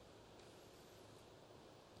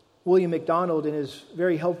 William MacDonald, in his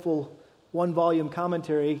very helpful one-volume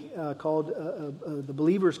commentary called The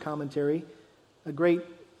Believer's Commentary, a great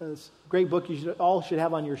book you all should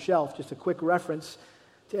have on your shelf, just a quick reference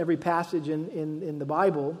to every passage in the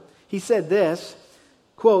Bible. He said this,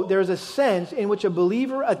 quote, there's a sense in which a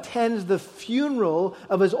believer attends the funeral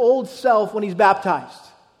of his old self when he's baptized.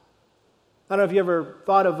 I don't know if you ever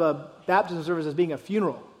thought of a baptism service as being a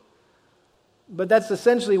funeral. But that's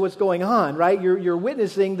essentially what's going on, right? You're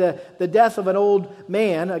witnessing the death of an old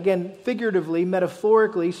man, again, figuratively,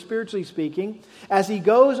 metaphorically, spiritually speaking. As he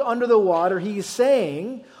goes under the water, he's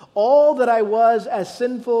saying, all that I was as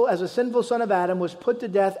a sinful son of Adam was put to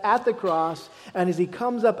death at the cross. And as he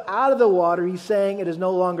comes up out of the water, he's saying, it is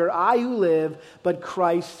no longer I who live, but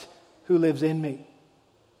Christ who lives in me.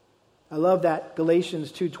 I love that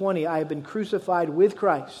Galatians 2:20, I have been crucified with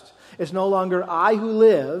Christ. It's no longer I who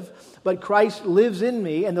live, but Christ lives in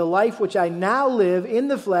me, and the life which I now live in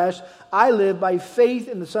the flesh, I live by faith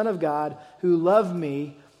in the Son of God who loved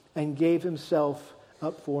me and gave himself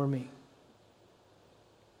up for me.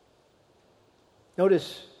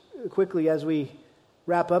 Notice quickly as we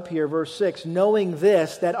wrap up here, verse 6, knowing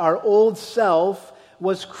this, that our old self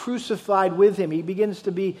was crucified with him.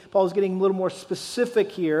 Paul's getting a little more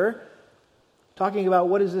specific here, talking about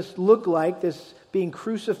what does this look like, this being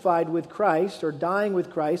crucified with Christ or dying with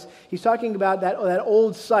Christ. He's talking about that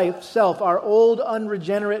old self, our old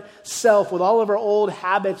unregenerate self with all of our old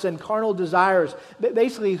habits and carnal desires.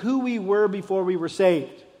 Basically, who we were before we were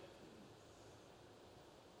saved.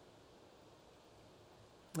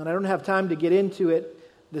 And I don't have time to get into it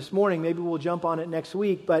this morning. Maybe we'll jump on it next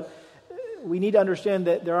week. But we need to understand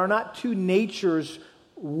that there are not two natures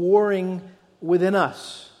warring within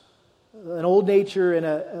us. An old nature and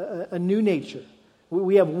a new nature.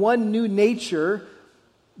 We have one new nature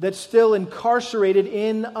that's still incarcerated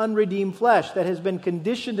in unredeemed flesh, that has been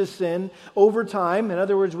conditioned to sin over time. In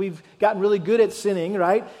other words, we've gotten really good at sinning,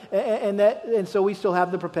 right? And so we still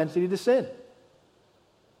have the propensity to sin.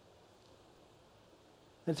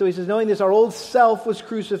 And so he says, knowing this, our old self was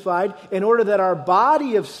crucified in order that our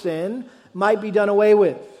body of sin might be done away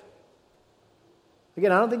with.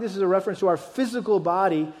 Again, I don't think this is a reference to our physical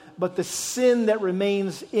body, but the sin that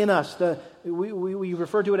remains in us. We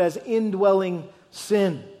refer to it as indwelling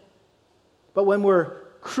sin. But when we're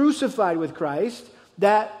crucified with Christ,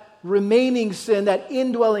 that remaining sin, that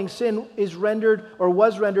indwelling sin is rendered or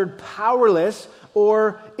was rendered powerless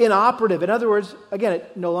or inoperative. In other words, again,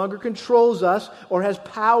 it no longer controls us or has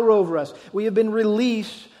power over us. We have been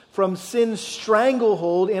released from sin's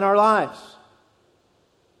stranglehold in our lives.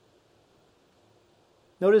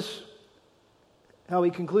 Notice how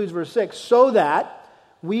he concludes verse 6, so that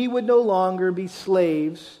we would no longer be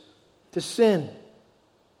slaves to sin.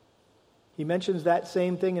 He mentions that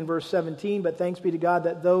same thing in verse 17, but thanks be to God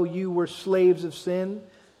that though you were slaves of sin,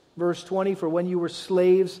 verse 20, for when you were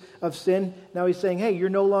slaves of sin, now he's saying, hey, you're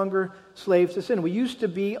no longer slaves to sin. We used to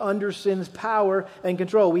be under sin's power and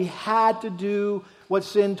control. We had to do what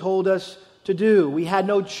sin told us to do. We had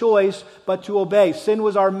no choice but to obey. Sin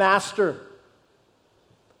was our master.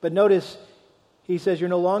 But notice, he says, you're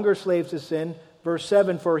no longer slaves to sin. Verse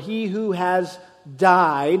 7, for he who has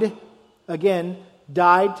died, again,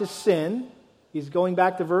 died to sin. He's going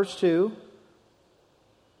back to verse 2.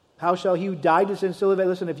 How shall he who died to sin still live?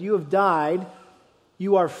 Listen, if you have died,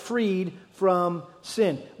 you are freed from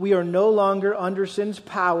sin. We are no longer under sin's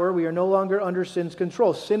power. We are no longer under sin's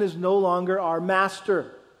control. Sin is no longer our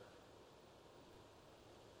master.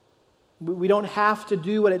 We don't have to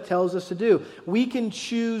do what it tells us to do. We can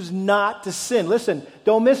choose not to sin. Listen,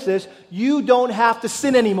 don't miss this. You don't have to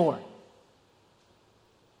sin anymore.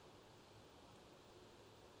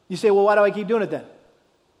 You say, well, why do I keep doing it then?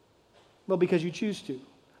 Well, because you choose to,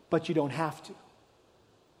 but you don't have to.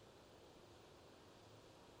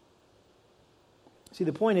 See,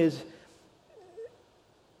 the point is,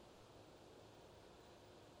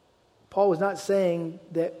 Paul was not saying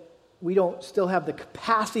that we don't still have the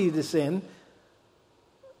capacity to sin,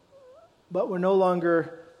 but we're no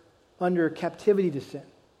longer under captivity to sin.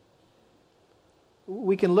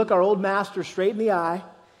 We can look our old master straight in the eye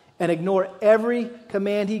and ignore every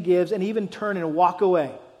command he gives and even turn and walk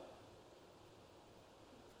away.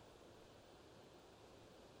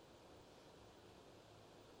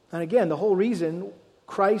 And again, the whole reason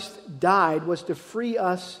Christ died was to free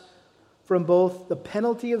us from both the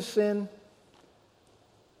penalty of sin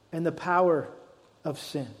and the power of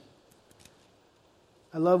sin.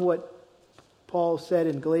 I love what Paul said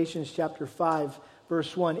in Galatians chapter 5,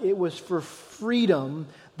 verse 1. It was for freedom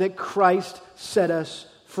that Christ set us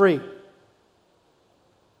free.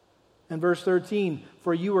 And verse 13,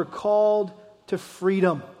 for you were called to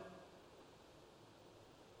freedom.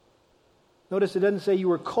 Notice it doesn't say you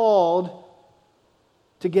were called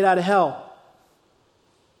to get out of hell.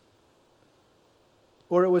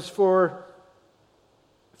 Or it was for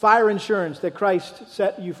fire insurance that Christ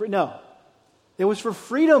set you free. No. It was for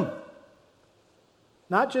freedom.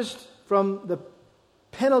 Not just from the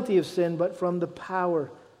penalty of sin, but from the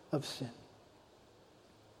power of sin.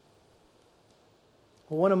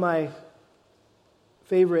 Well, one of my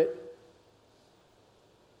favorite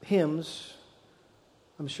hymns,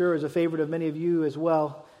 I'm sure is a favorite of many of you as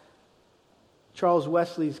well, Charles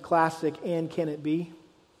Wesley's classic, And Can It Be?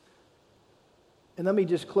 And let me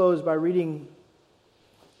just close by reading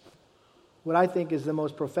what I think is the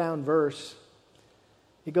most profound verse.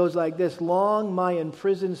 It goes like this: long my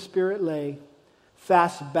imprisoned spirit lay,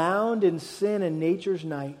 fast bound in sin and nature's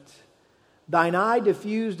night. Thine eye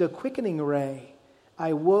diffused a quickening ray.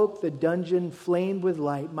 I woke, the dungeon flamed with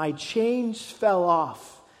light. My chains fell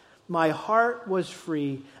off. My heart was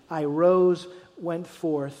free. I rose, went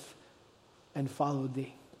forth, and followed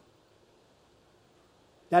thee.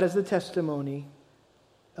 That is the testimony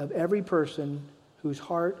of every person whose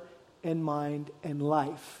heart and mind and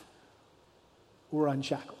life were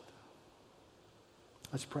unshackled.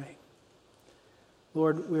 Let's pray.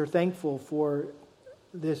 Lord, we're thankful for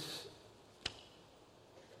this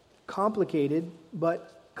complicated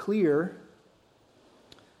but clear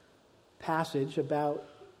passage about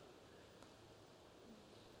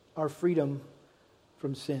our freedom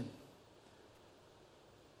from sin.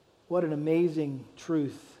 What an amazing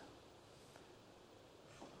truth.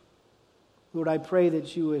 Lord, I pray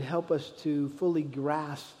that you would help us to fully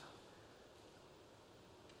grasp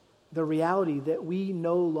the reality that we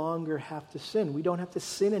no longer have to sin. We don't have to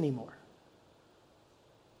sin anymore.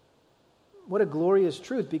 What a glorious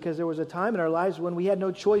truth, because there was a time in our lives when we had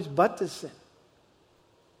no choice but to sin.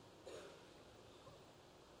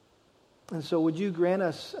 And so would you grant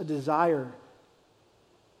us a desire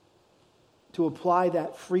to apply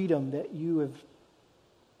that freedom that you have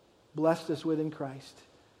blessed us with in Christ,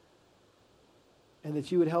 and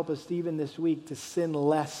that you would help us even this week to sin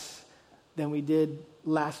less than we did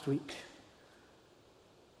last week,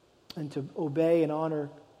 and to obey and honor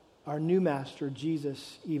our new master,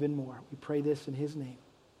 Jesus, even more. We pray this in his name.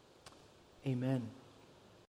 Amen.